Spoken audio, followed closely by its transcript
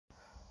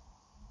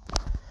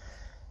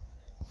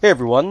Hey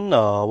everyone,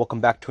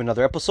 welcome back to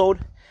another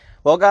episode.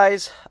 Well,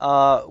 guys,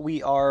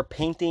 we are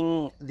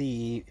painting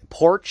the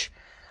porch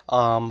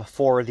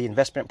for the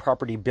investment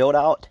property build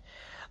out.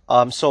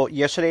 So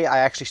yesterday I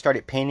actually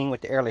started painting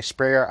with the airless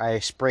sprayer. I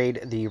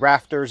sprayed the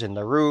rafters and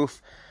the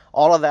roof,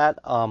 all of that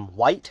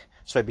white,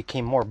 so it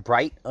became more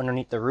bright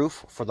underneath the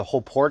roof for the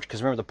whole porch.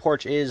 Because remember, the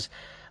porch is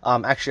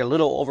actually a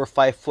little over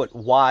 5 foot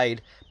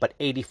wide, but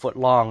 80 foot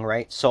long,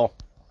 right? So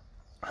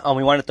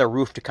we wanted the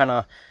roof to kind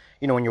of,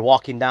 when you're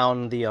walking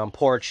down the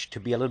porch, to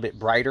be a little bit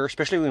brighter,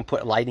 especially when we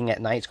put lighting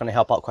at night. It's going to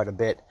help out quite a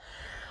bit.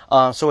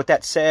 So with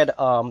that said,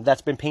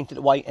 that's been painted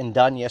white and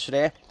done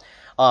yesterday.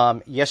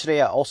 Yesterday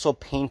I also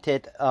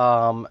painted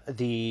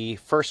the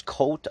first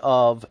coat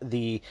of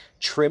the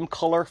trim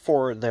color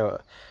for the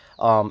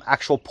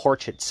actual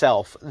porch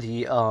itself.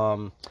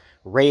 The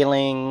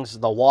railings,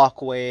 the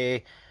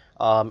walkway,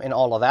 and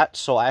all of that.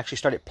 So I actually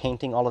started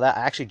painting all of that.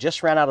 I actually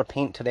just ran out of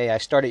paint today. I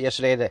started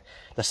yesterday.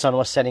 The sun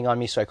was setting on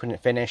me, so I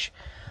couldn't finish.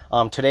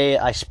 Today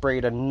I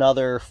sprayed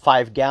another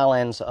 5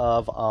 gallons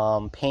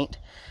of paint,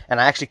 and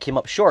I actually came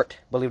up short,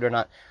 believe it or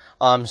not.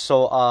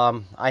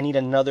 I need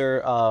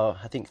another,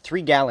 I think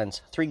 3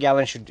 gallons. 3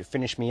 gallons should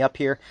finish me up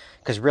here,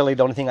 because really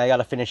the only thing I got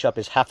to finish up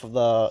is half of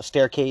the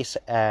staircase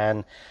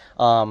and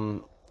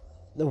the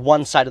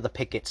one side of the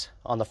pickets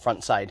on the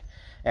front side,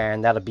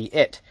 and that'll be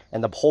it.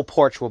 And the whole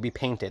porch will be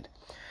painted.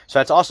 So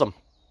that's awesome.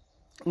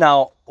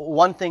 Now,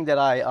 one thing that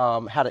I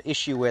had an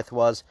issue with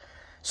was,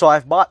 so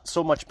I've bought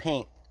so much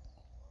paint,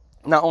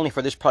 not only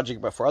for this project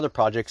but for other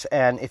projects.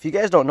 And if you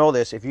guys don't know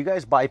this, if you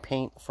guys buy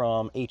paint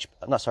from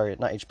not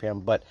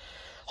HPM, but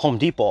Home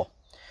Depot,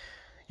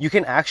 you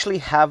can actually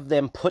have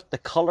them put the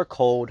color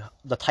code,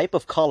 the type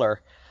of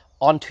color,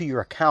 onto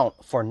your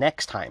account for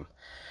next time.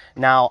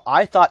 Now,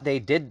 I thought they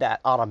did that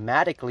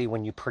automatically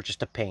when you purchase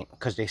the paint,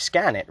 because they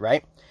scan it,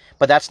 right?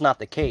 But that's not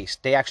the case.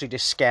 They actually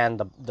just scan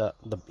the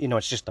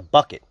it's just a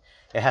bucket.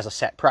 It has a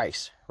set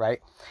price,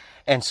 right?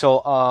 And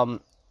so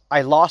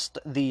I lost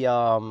the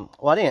well,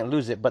 I didn't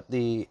lose it, but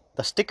the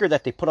sticker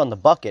that they put on the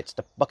buckets,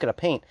 the bucket of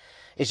paint,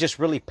 is just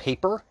really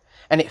paper,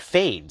 and it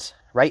fades,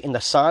 right, in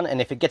the sun.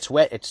 And if it gets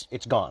wet,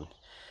 it's gone.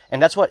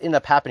 And that's what ended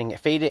up happening. It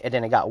faded, and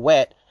then it got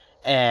wet,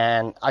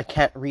 and I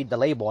can't read the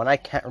label, and I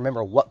can't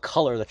remember what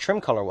color the trim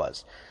color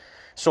was.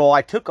 So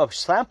I took a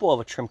sample of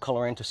a trim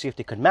color in to see if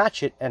they could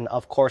match it, and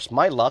of course,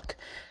 my luck,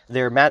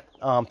 their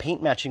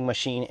paint matching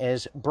machine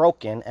is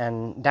broken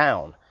and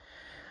down.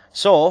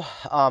 So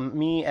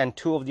me and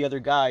 2 of the other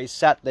guys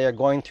sat there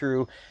going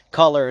through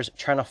colors,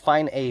 trying to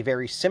find a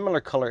very similar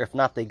color, if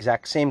not the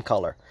exact same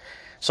color.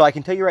 So I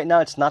can tell you right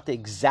now, it's not the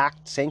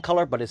exact same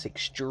color, but it's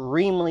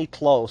extremely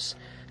close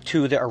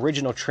to the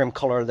original trim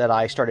color that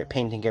I started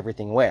painting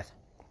everything with.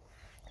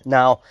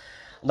 Now,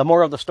 the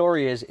moral of the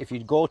story is, if you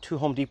go to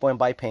Home Depot and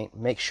buy paint,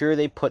 make sure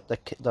they put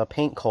the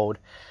paint code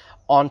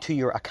onto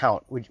your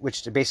account,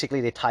 which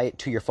basically they tie it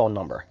to your phone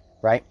number,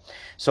 right?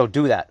 So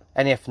do that.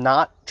 And if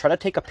not, try to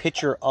take a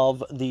picture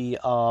of the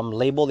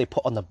label they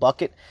put on the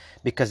bucket,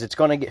 because it's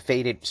going to get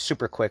faded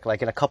super quick.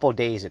 Like in a couple of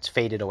days, it's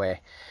faded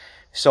away.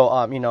 So,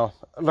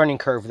 learning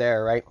curve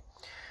there, right?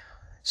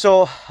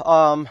 So,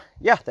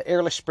 yeah, the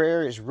airless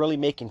sprayer is really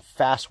making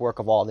fast work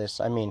of all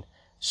this. I mean,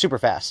 super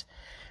fast.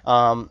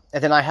 And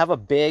then I have a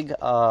big,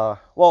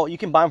 well, you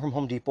can buy them from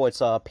Home Depot.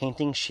 It's a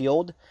painting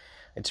shield.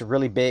 It's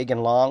really big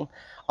and long.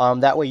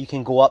 That way you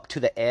can go up to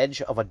the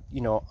edge of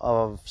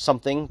of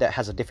something that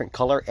has a different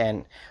color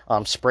and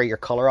spray your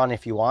color on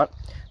if you want.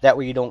 That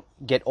way you don't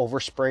get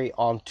overspray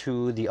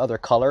onto the other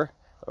color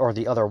or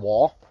the other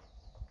wall.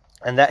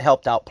 And that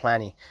helped out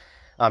plenty.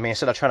 I mean,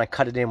 instead of trying to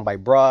cut it in by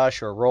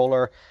brush or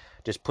roller,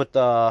 just put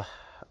the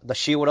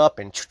shield up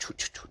and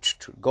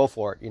go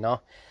for it,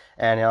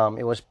 And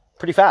it was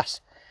pretty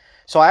fast.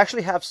 So I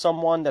actually have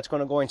someone that's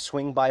going to go and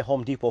swing by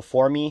Home Depot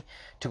for me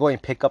to go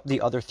and pick up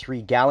the other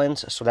 3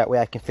 gallons, so that way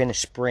I can finish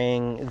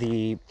spraying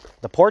the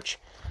porch,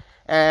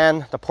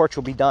 and the porch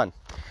will be done.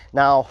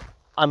 Now,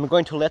 I'm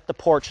going to let the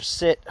porch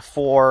sit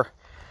for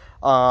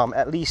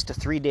at least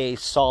 3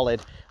 days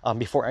solid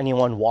before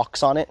anyone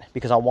walks on it,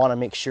 because I want to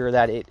make sure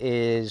that it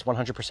is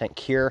 100%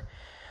 cure.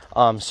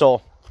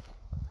 So,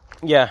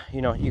 yeah,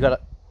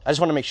 I just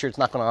want to make sure it's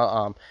not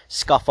going to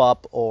scuff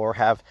up or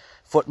have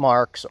foot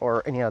marks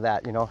or any of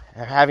that.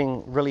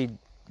 Having really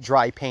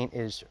dry paint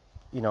is,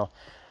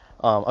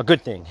 a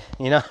good thing,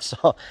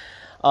 So,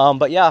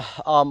 but yeah,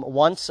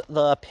 once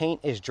the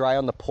paint is dry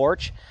on the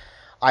porch,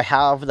 I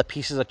have the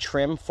pieces of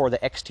trim for the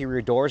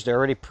exterior doors. They're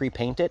already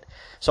pre-painted.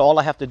 So all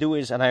I have to do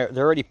is, they're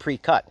already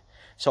pre-cut.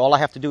 So all I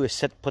have to do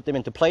is put them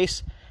into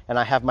place, and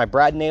I have my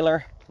brad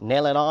nailer,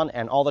 nail it on,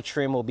 and all the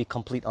trim will be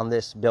complete on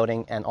this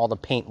building, and all the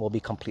paint will be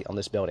complete on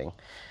this building.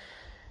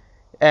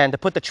 And to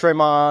put the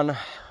trim on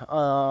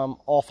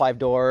all 5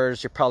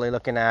 doors, you're probably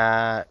looking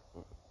at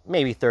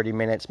maybe 30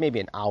 minutes,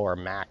 maybe an hour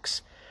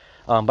max.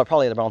 But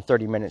probably around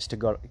 30 minutes to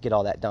go get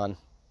all that done.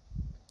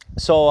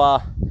 So,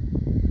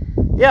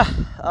 yeah,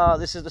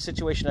 this is the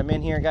situation I'm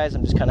in here, guys.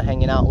 I'm just kind of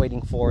hanging out,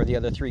 waiting for the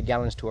other 3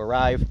 gallons to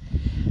arrive.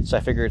 So I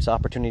figured it's an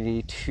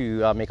opportunity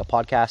to make a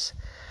podcast.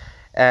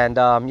 And,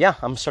 yeah,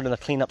 I'm starting to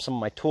clean up some of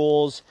my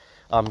tools.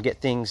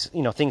 get things,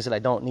 things that I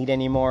don't need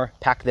anymore,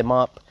 pack them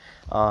up,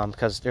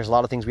 because there's a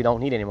lot of things we don't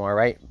need anymore,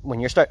 right? When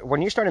you're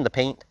starting to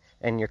paint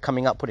and you're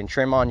coming up putting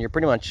trim on, you're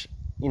pretty much,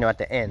 at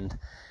the end.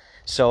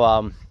 So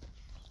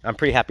I'm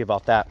pretty happy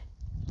about that.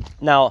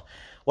 Now,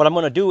 what I'm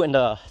going to do in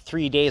the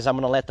 3 days I'm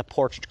going to let the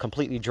porch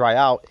completely dry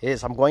out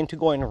is I'm going to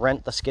go and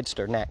rent the skid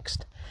steer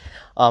next.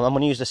 I'm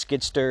going to use the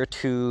skid steer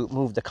to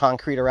move the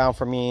concrete around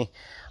for me,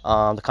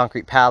 the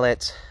concrete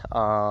pallets,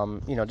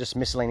 just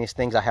miscellaneous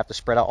things. I have to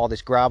spread out all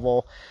this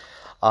gravel,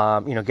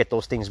 get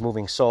those things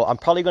moving. So I'm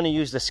probably going to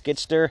use the skid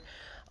steer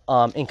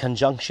in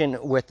conjunction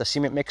with the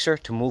cement mixer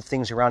to move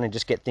things around and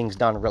just get things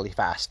done really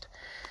fast.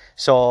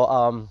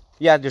 So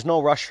yeah, there's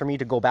no rush for me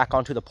to go back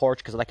onto the porch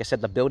because, like I said,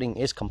 the building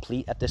is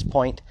complete at this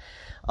point.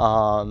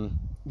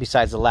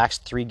 Besides the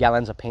last 3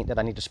 gallons of paint that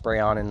I need to spray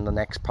on in the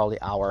next probably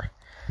hour.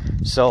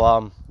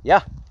 So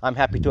yeah, I'm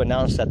happy to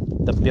announce that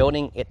the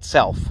building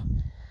itself,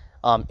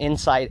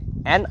 inside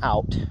and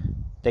out,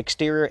 the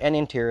exterior and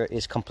interior,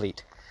 is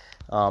complete.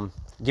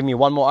 Give me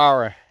 1 more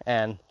hour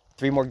and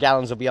 3 more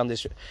gallons will be on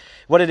this.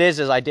 What it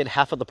is I did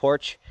half of the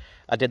porch.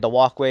 I did the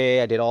walkway,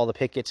 I did all the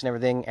pickets and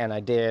everything, and I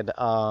did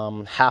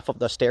half of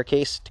the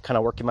staircase to kind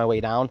of working my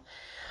way down.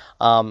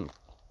 And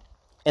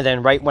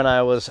then right when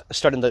I was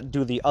starting to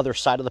do the other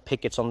side of the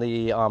pickets on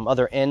the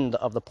other end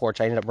of the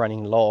porch, I ended up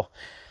running low.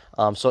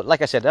 So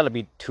like I said, that'll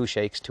be 2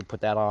 shakes to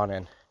put that on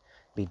and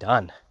be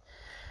done.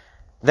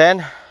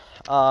 Then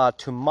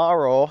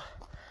tomorrow,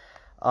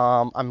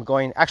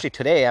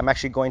 today I'm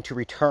actually going to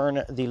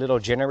return the little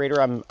generator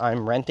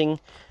I'm renting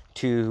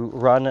to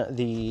run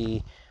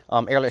the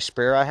airless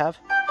sprayer I have.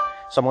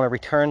 So I'm going to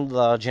return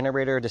the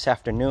generator this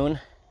afternoon,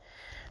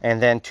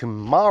 and then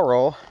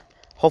tomorrow,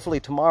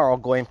 hopefully tomorrow,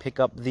 go and pick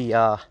up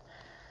the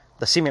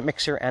cement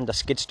mixer and the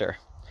skid steer.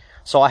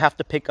 So I have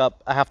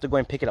to go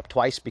and pick it up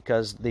twice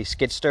because the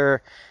skid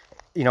steer,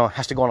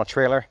 has to go on a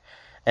trailer,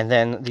 and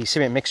then the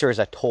cement mixer is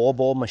a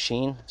towable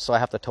machine, so I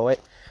have to tow it.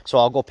 So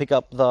I'll go pick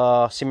up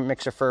the cement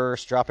mixer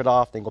first, drop it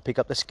off, then go pick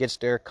up the skid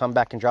steer, come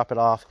back and drop it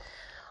off,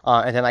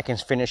 and then I can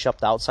finish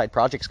up the outside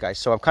projects, guys.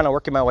 So I'm kind of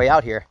working my way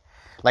out here.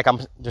 Like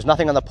there's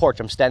nothing on the porch.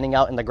 I'm standing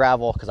out in the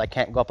gravel because I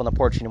can't go up on the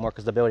porch anymore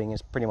because the building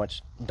is pretty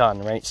much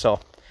done, right? So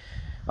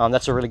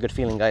that's a really good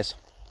feeling, guys.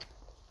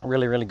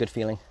 Really, really good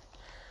feeling.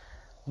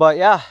 But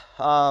yeah,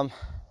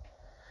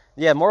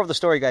 yeah, more of the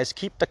story, guys.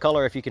 Keep the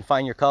color if you can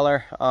find your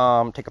color.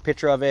 Take a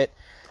picture of it.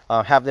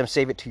 Have them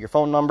save it to your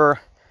phone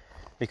number,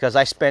 because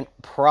I spent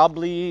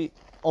probably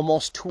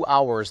almost 2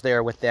 hours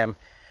there with them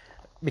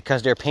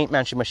because their paint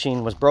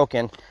machine was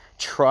broken,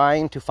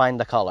 trying to find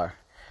the color.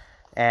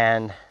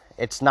 And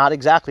it's not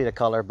exactly the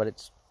color, but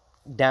it's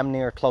damn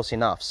near close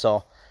enough.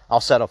 So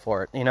I'll settle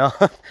for it,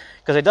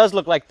 because it does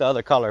look like the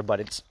other color, but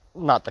it's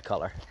not the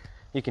color.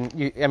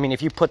 I mean,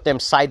 if you put them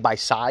side by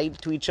side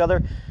to each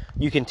other,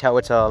 you can tell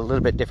it's a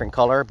little bit different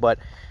color. But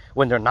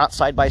when they're not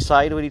side by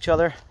side with each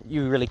other,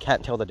 you really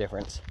can't tell the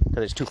difference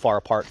because it's too far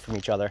apart from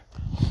each other.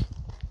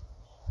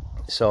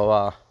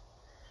 So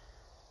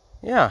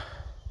yeah,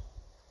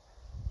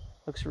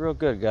 looks real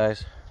good,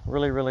 guys.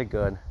 Really, really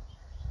good.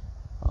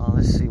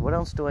 Let's see, what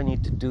else do I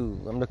need to do?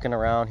 I'm looking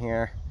around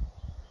here.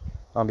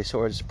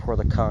 Before I just pour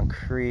the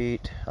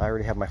concrete, I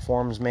already have my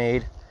forms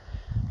made.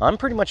 I'm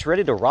pretty much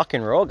ready to rock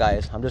and roll,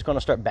 guys. I'm just going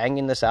to start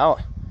banging this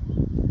out.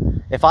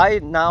 If I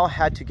now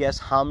had to guess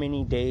how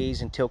many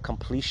days until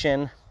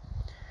completion,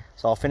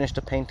 so I'll finish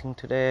the painting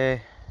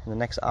today, in the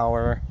next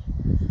hour.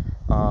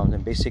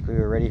 Then basically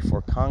we're ready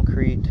for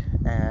concrete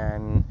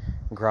and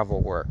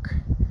gravel work.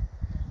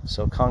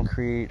 So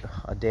concrete,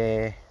 a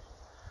day.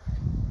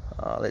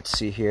 Let's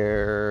see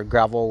here,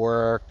 gravel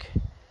work,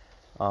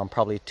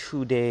 probably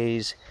 2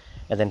 days,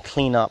 and then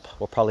cleanup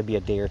will probably be a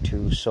day or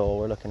 2. So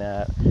we're looking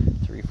at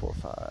 3, 4,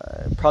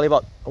 5, probably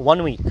about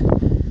 1 week.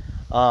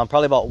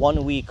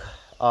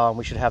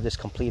 We should have this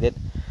completed.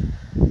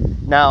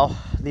 Now,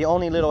 the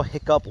only little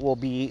hiccup will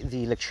be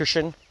the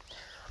electrician,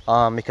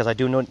 because I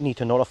do need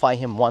to notify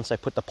him once I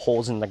put the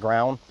poles in the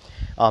ground.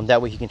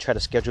 That way he can try to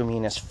schedule me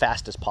in as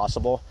fast as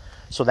possible.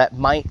 So that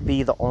might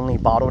be the only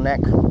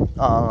bottleneck,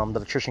 the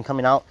electrician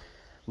coming out.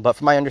 But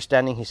from my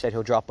understanding, he said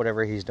he'll drop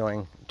whatever he's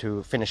doing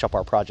to finish up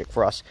our project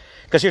for us.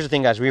 Because here's the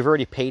thing, guys, we've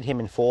already paid him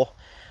in full,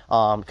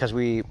 because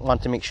we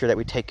want to make sure that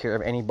we take care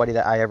of anybody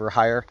that I ever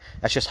hire.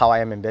 That's just how I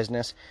am in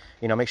business.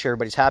 Make sure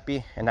everybody's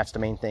happy, and that's the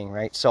main thing,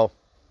 right? So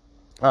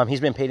he's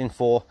been paid in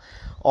full.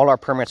 All our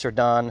permits are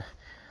done.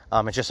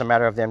 It's just a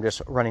matter of them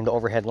just running the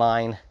overhead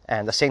line.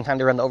 And the same time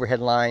they run the overhead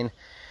line,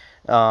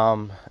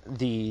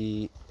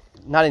 the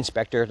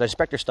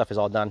inspector stuff is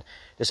all done.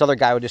 This other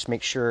guy would just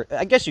make sure,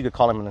 I guess you could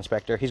call him an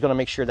inspector. He's going to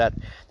make sure that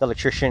the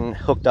electrician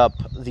hooked up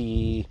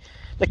the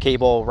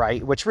cable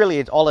right, which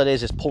really all it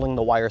is pulling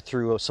the wire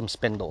through some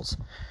spindles.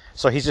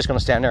 So he's just going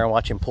to stand there and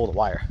watch him pull the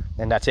wire,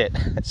 and that's it.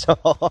 So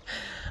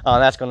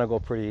that's going to go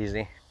pretty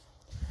easy.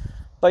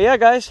 But yeah,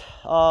 guys,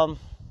 I'm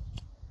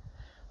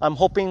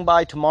hoping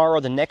by tomorrow,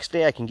 the next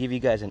day, I can give you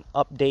guys an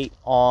update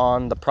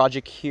on the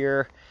project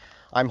here.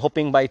 I'm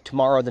hoping by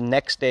tomorrow, the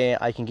next day,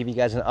 I can give you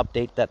guys an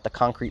update that the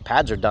concrete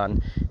pads are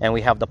done and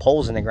we have the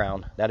poles in the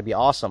ground. That'd be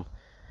awesome,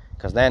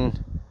 because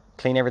then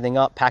clean everything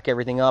up, pack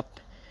everything up,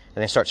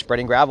 and then start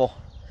spreading gravel.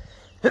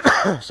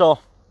 So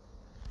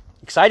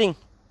exciting,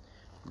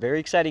 very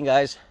exciting,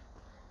 guys.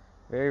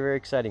 Very, very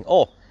exciting.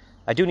 Oh,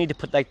 I do need to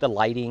put like the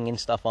lighting and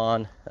stuff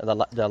on,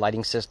 the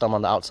lighting system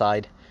on the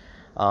outside,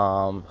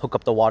 hook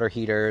up the water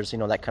heaters, you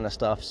know, that kind of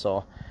stuff.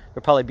 So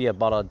there'll probably be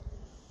about a day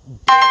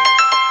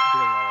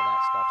doing all of that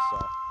stuff. So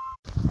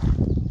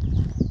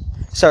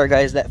sorry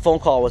guys, that phone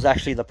call was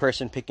actually the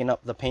person picking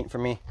up the paint for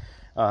me.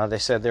 They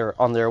said they're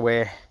on their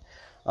way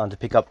to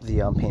pick up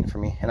the paint for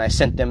me, and I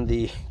sent them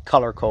the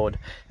color code.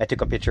 I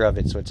took a picture of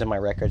it, so it's in my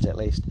records at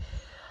least.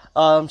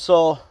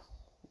 So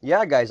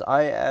yeah guys,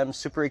 I am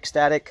super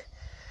ecstatic.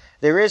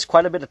 There is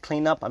quite a bit of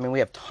cleanup. I mean, we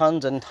have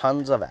tons and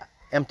tons of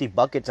empty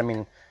buckets. I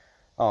mean,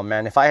 oh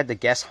man, if I had to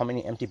guess how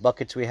many empty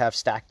buckets we have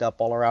stacked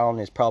up all around,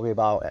 it's probably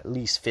about at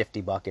least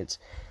 50 buckets.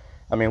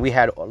 I mean, we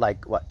had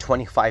like, what,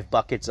 25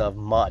 buckets of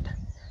mud,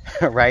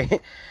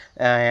 right?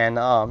 And,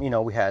 you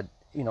know, we had,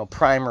 you know,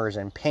 primers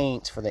and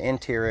paints for the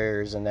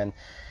interiors, and then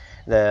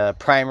the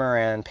primer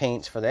and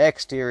paints for the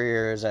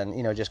exteriors, and,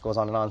 you know, it just goes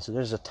on and on. So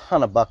there's a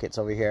ton of buckets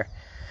over here.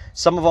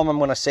 Some of them I'm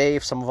going to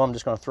save, some of them I'm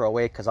just going to throw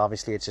away, because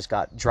obviously it's just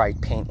got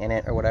dried paint in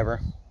it or whatever.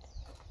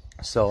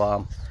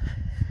 So,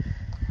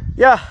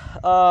 yeah,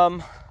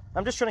 I'm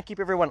just trying to keep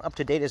everyone up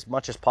to date as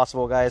much as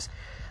possible, guys.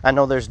 I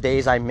know there's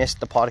days I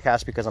missed the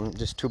podcast because I'm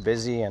just too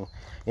busy and,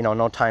 you know,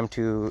 no time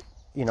to,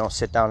 you know,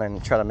 sit down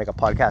and try to make a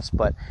podcast.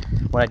 But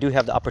when I do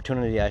have the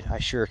opportunity, I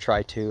sure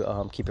try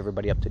to keep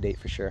everybody up to date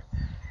for sure.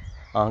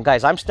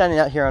 Guys, I'm standing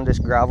out here on this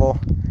gravel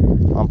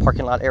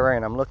parking lot area,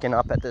 and I'm looking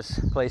up at this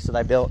place that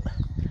I built.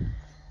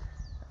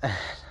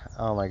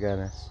 Oh my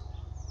goodness,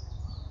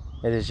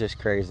 it is just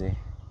crazy.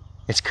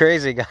 It's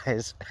crazy,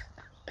 guys.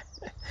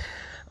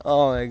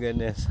 Oh my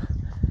goodness.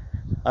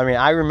 I mean,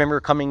 I remember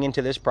coming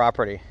into this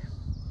property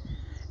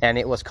and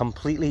it was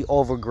completely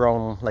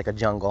overgrown like a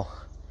jungle,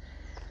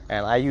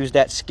 and I used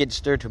that skid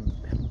steer to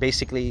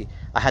basically,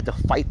 I had to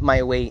fight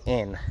my way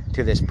in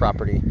to this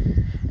property,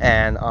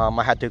 and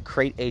I had to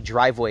create a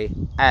driveway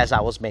as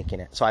I was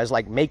making it. So I was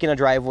like making a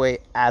driveway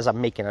as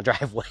I'm making a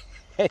driveway.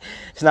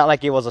 It's not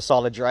like it was a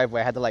solid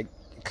driveway. I had to like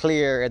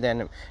clear and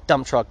then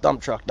dump truck,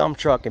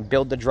 and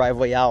build the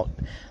driveway out,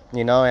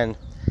 you know. And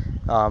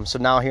so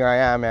now here I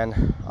am,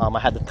 and I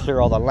had to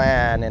clear all the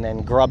land and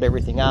then grub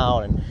everything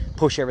out and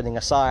push everything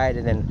aside,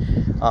 and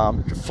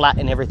then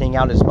flatten everything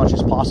out as much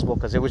as possible,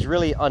 because it was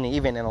really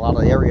uneven in a lot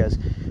of the areas.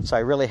 So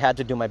I really had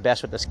to do my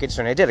best with the skid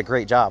steer, and I did a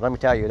great job. Let me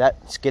tell you,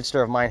 that skid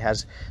steer of mine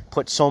has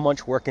put so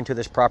much work into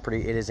this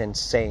property. It is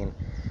insane.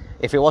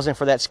 If it wasn't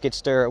for that skid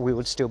steer, we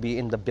would still be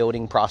in the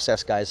building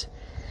process, guys.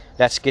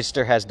 That skid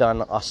steer has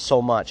done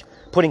so much.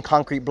 Putting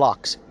concrete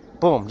blocks,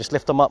 boom, just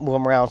lift them up, move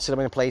them around, sit them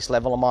in place,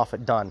 level them off,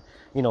 done.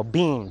 You know,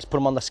 beams, put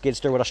them on the skid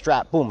steer with a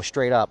strap, boom,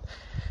 straight up.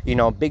 You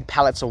know, big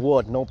pallets of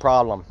wood, no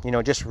problem. You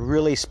know, just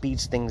really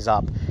speeds things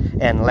up,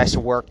 and less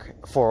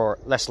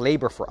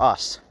labor for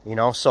us, you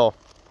know. So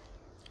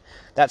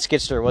that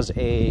skid steer was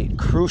a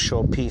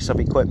crucial piece of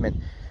equipment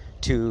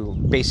to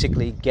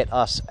basically get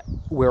us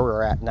where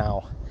we're at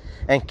now.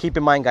 And keep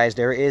in mind, guys,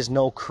 there is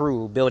no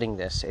crew building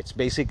this. It's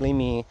basically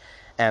me,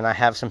 and I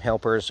have some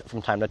helpers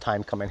from time to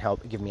time come and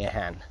help give me a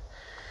hand.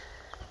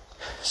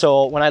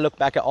 So when I look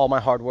back at all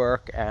my hard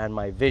work and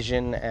my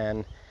vision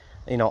and,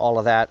 you know, all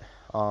of that,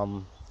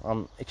 I'm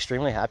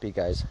extremely happy,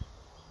 guys.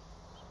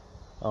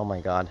 Oh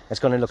my God, it's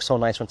going to look so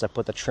nice once I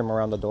put the trim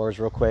around the doors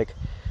real quick,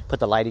 put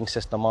the lighting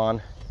system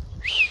on.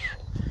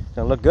 It's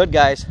going to look good,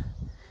 guys.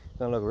 It's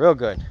going to look real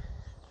good.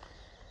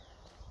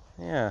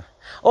 Yeah.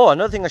 Oh,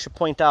 another thing I should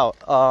point out,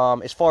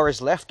 as far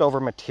as leftover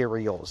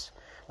materials,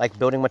 like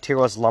building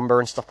materials, lumber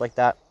and stuff like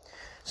that.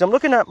 So I'm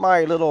looking at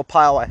my little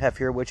pile I have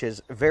here, which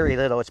is very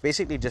little. It's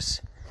basically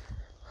just,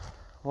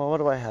 well, what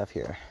do I have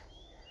here?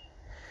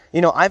 You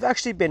know, I've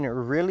actually been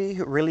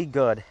really, really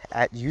good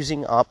at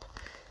using up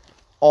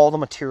all the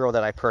material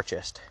that I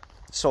purchased.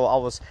 So I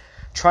was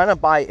trying to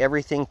buy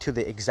everything to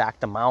the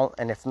exact amount,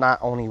 and if not,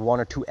 only one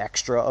or two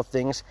extra of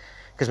things.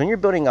 Because when you're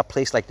building a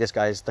place like this,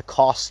 guys, the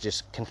costs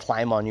just can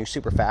climb on you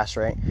super fast,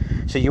 right?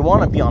 So you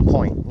want to be on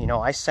point. You know,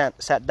 I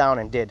sat down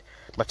and did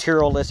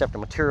material list after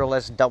material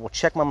list, double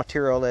check my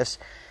material list,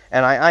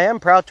 and I am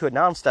proud to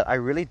announce that I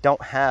really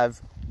don't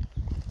have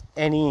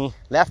any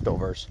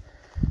leftovers.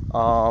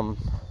 I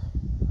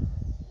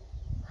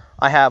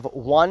have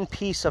one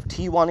piece of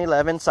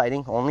T111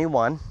 siding, only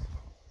one.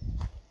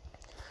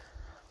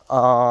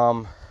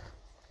 And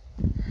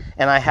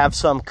I have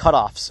some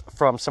cutoffs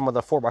from some of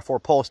the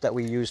 4x4 posts that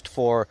we used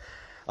for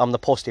the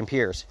posting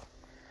piers.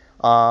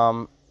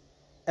 And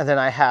then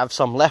I have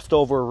some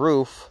leftover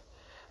roof,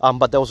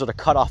 but those are the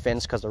cutoff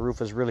ends because the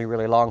roof is really,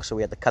 really long, so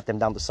we had to cut them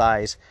down to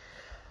size.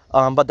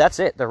 But that's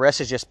it. The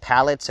rest is just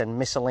pallets and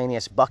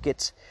miscellaneous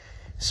buckets.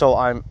 So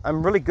I'm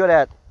really good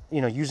at,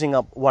 you know, using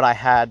up what I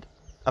had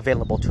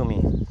available to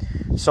me.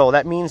 So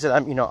that means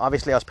that you know,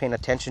 obviously I was paying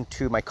attention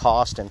to my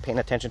cost and paying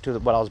attention to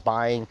what I was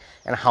buying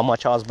and how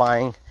much I was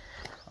buying.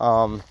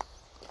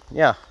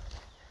 Yeah,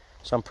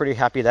 So I'm pretty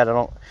happy that I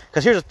don't,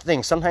 because here's the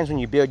thing, sometimes when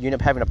you build, you end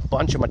up having a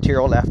bunch of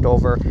material left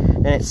over,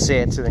 and it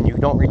sits, and then you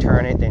don't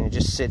return it, then it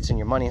just sits and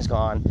your money's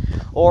gone.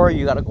 Or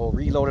you got to go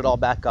reload it all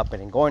back up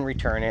and then go and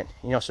return it,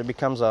 you know, so it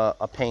becomes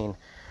a pain.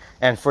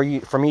 And for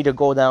me to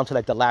go down to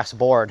like the last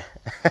board,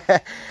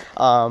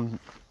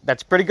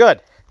 that's pretty good.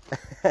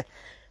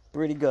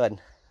 Pretty good.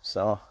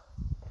 So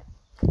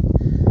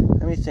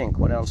let me think,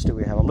 what else do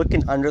we have? I'm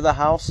looking under the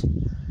house.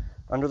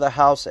 Under the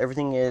house,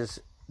 everything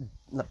is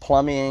the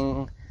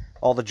plumbing,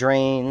 all the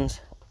drains,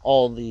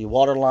 all the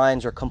water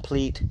lines are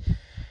complete.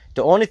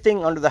 The only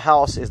thing under the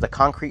house is the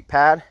concrete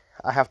pad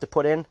I have to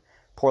put in,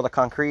 pour the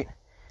concrete,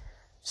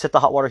 set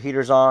the hot water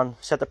heaters on,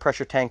 set the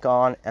pressure tank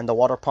on, and the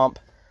water pump.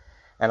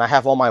 And I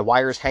have all my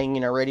wires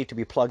hanging already to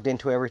be plugged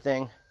into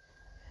everything.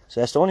 So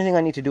that's the only thing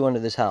I need to do under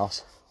this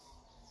house.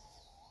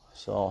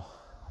 So,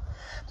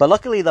 but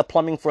luckily the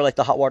plumbing for like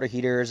the hot water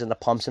heaters and the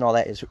pumps and all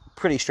that is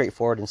pretty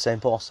straightforward and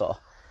simple. So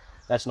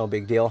that's no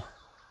big deal.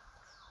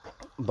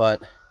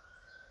 But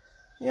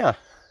yeah,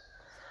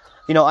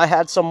 you know, I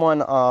had someone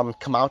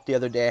come out the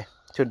other day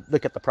to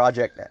look at the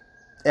project,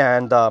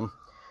 and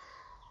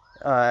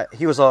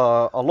he was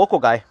a local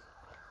guy,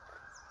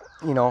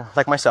 you know,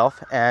 like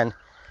myself. And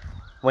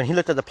when he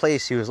looked at the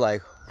place, he was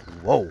like,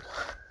 whoa.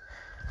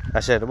 I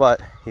said,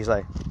 what? He's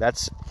like,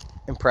 that's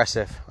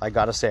impressive, I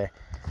gotta say.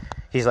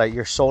 He's like,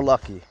 you're so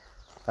lucky.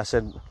 I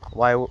said,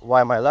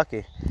 why am I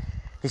lucky?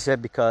 He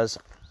said, because,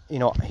 you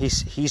know,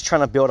 he's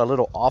trying to build a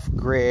little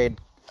off-grid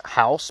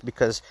house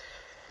because,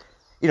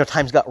 you know,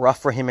 times got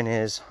rough for him and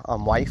his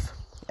wife.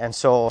 And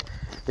so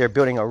they're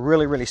building a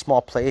really, really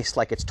small place,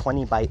 like it's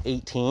 20 by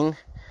 18.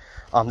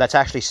 That's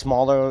actually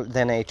smaller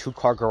than a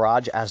 2-car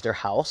garage as their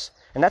house.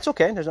 And that's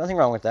okay. There's nothing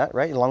wrong with that,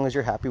 right? As long as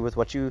you're happy with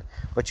what you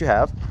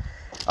have.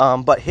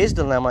 But his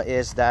dilemma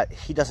is that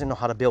he doesn't know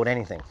how to build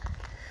anything.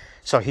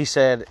 So he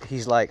said,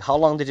 he's like, how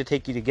long did it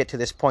take you to get to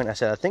this point? I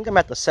said, I think I'm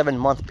at the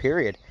 7-month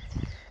period.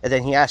 And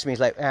then he asked me, he's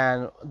like,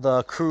 and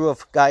the crew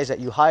of guys that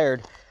you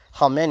hired,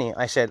 how many?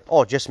 I said,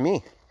 oh, just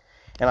me.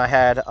 And I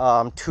had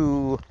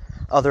 2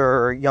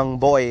 other young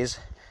boys,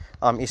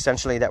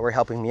 essentially, that were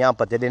helping me out,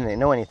 but they didn't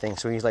know anything.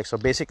 So he's like, so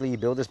basically you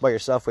build this by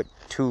yourself with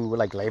 2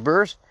 like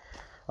laborers?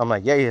 I'm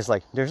like, yeah. He's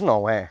like, there's no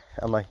way.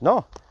 I'm like,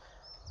 no.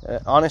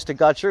 Honest to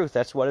God truth,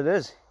 that's what it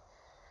is.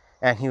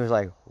 And he was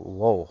like,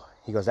 whoa.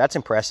 He goes, that's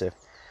impressive.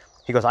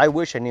 He goes, I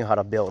wish I knew how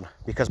to build,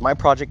 because my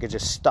project is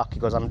just stuck. He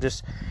goes, I'm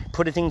just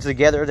putting things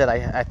together that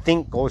I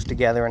think goes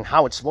together and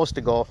how it's supposed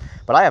to go.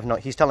 But I have no,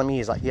 he's telling me,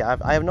 he's like, yeah,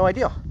 I have no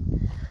idea.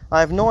 I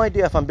have no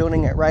idea if I'm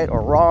building it right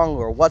or wrong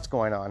or what's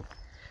going on.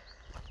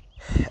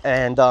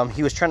 And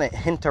he was trying to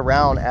hint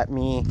around at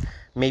me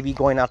maybe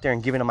going out there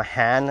and giving him a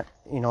hand,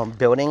 you know,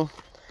 building.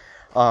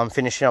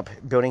 Finishing up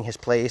building his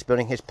place,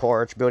 building his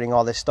porch, building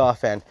all this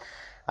stuff. And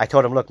I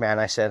told him, look, man,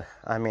 I said,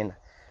 I mean,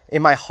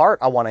 in my heart,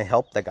 I want to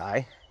help the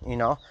guy, you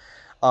know.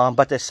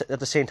 But at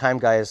the same time,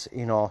 guys,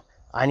 you know,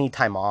 I need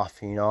time off,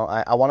 you know.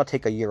 I want to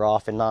take a year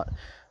off and not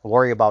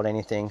worry about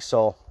anything.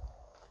 So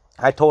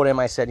I told him,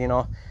 I said, you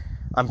know,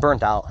 I'm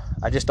burnt out.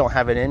 I just don't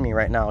have it in me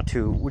right now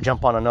to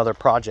jump on another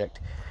project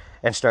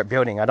and start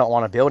building. I don't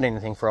want to build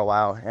anything for a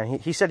while. And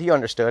he said he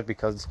understood,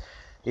 because,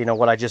 you know,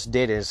 what I just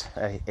did is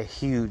a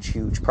huge,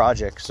 huge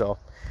project. So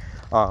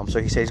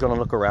so he said he's going to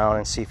look around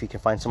and see if he can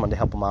find someone to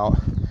help him out.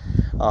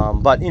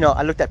 But, you know,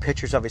 I looked at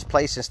pictures of his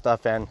place and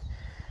stuff, and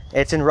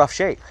it's in rough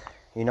shape.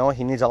 You know,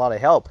 he needs a lot of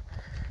help.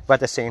 But at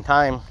the same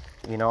time,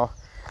 you know,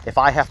 if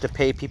I have to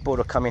pay people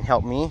to come and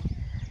help me,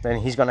 then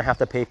he's going to have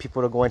to pay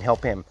people to go and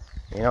help him.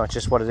 You know, it's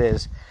just what it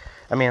is.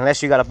 I mean,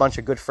 unless you got a bunch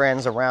of good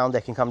friends around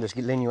that can come just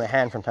lend you a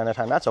hand from time to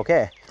time, that's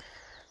okay.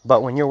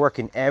 But when you're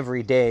working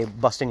every day,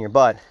 busting your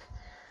butt,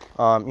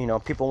 you know,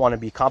 people want to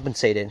be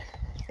compensated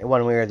in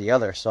one way or the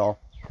other. So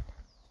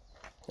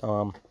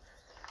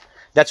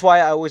that's why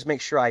I always make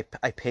sure I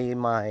pay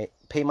my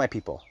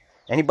people.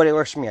 Anybody that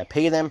works for me, I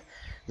pay them,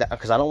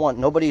 because I don't want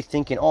nobody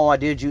thinking, oh, I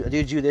did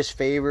you this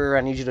favor,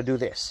 I need you to do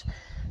this.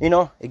 You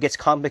know, it gets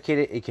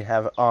complicated. It can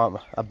have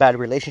a bad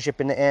relationship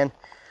in the end.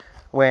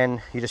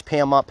 When you just pay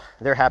them up,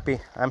 they're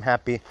happy, I'm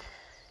happy.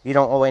 You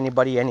don't owe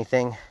anybody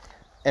anything,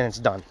 and it's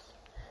done.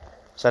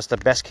 So that's the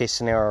best case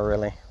scenario,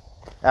 really.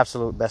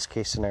 Absolute best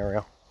case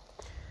scenario.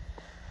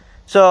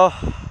 So,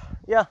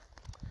 yeah.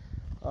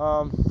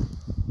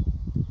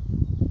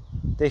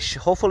 They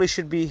hopefully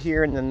should be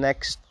here in the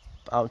next,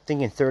 I'm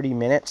thinking 30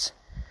 minutes.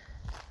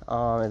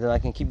 And then I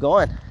can keep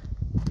going.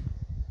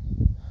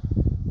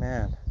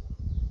 Man.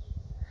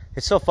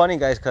 It's so funny,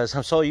 guys, because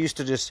I'm so used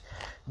to just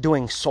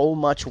doing so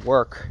much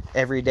work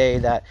every day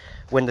that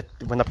when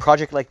the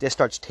project like this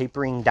starts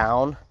tapering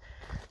down,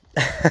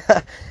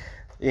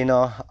 you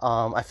know,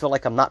 I feel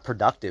like I'm not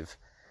productive.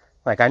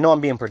 Like, I know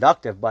I'm being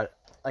productive, but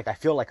like, I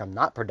feel like I'm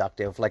not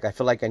productive. Like, I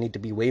feel like I need to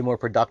be way more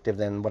productive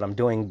than what I'm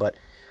doing, but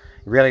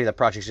really the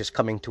project's just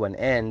coming to an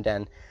end,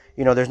 and,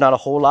 you know, there's not a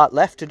whole lot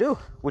left to do,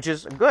 which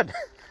is good.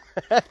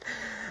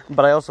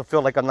 But I also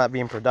feel like I'm not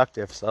being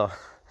productive, so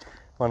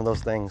one of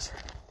those things.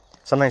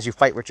 Sometimes you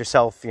fight with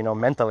yourself, you know,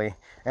 mentally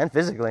and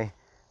physically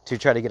to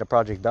try to get a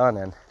project done,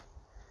 and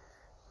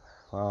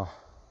wow.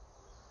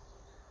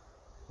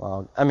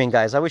 Wow. I mean,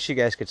 guys, I wish you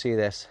guys could see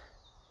this.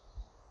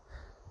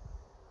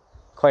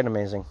 Quite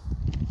amazing.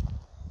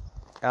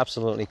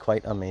 Absolutely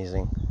quite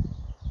amazing.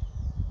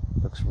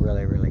 Looks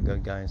really, really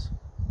good, guys.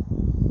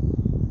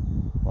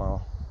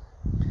 Wow.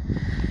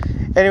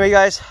 Anyway,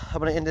 guys, I'm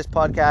going to end this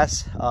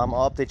podcast.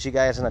 I'll update you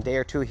guys in a day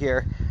or two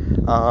here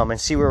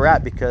and see where we're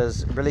at,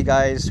 because really,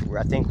 guys,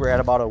 I think we're at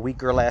about a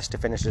week or less to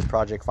finish this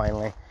project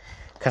finally,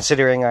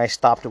 considering I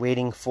stopped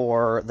waiting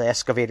for the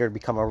excavator to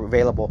become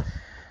available,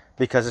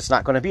 because it's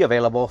not going to be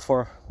available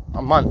for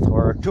a month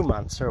or 2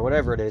 months or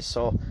whatever it is.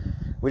 So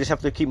we just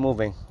have to keep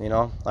moving, you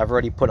know. I've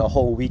already put a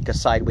whole week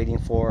aside waiting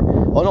for,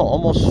 oh no,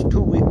 almost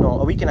 2 weeks, no,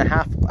 a week and a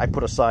half I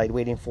put aside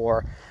waiting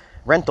for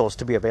rentals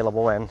to be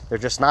available, and they're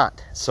just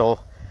not. So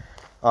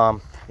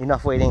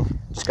enough waiting,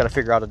 just got to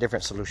figure out a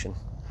different solution.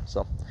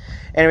 So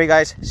anyway,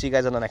 guys, see you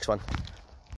guys on the next one.